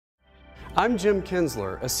I'm Jim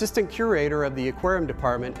Kinsler, Assistant Curator of the Aquarium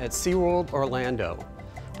Department at SeaWorld Orlando.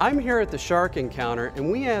 I'm here at the Shark Encounter and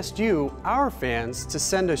we asked you, our fans, to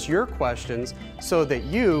send us your questions so that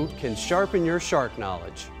you can sharpen your shark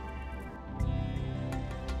knowledge.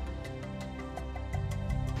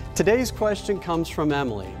 Today's question comes from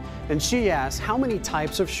Emily, and she asks, how many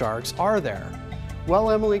types of sharks are there?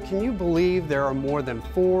 Well, Emily, can you believe there are more than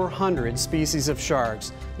 400 species of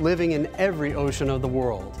sharks living in every ocean of the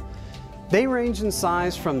world? They range in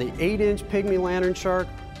size from the 8-inch pygmy lantern shark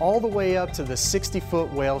all the way up to the 60-foot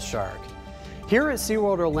whale shark. Here at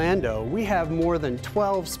SeaWorld Orlando, we have more than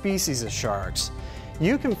 12 species of sharks.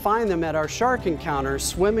 You can find them at our shark encounter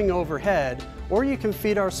swimming overhead, or you can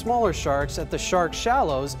feed our smaller sharks at the shark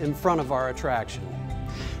shallows in front of our attraction.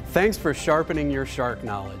 Thanks for sharpening your shark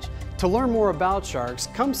knowledge. To learn more about sharks,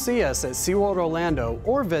 come see us at SeaWorld Orlando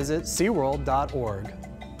or visit SeaWorld.org.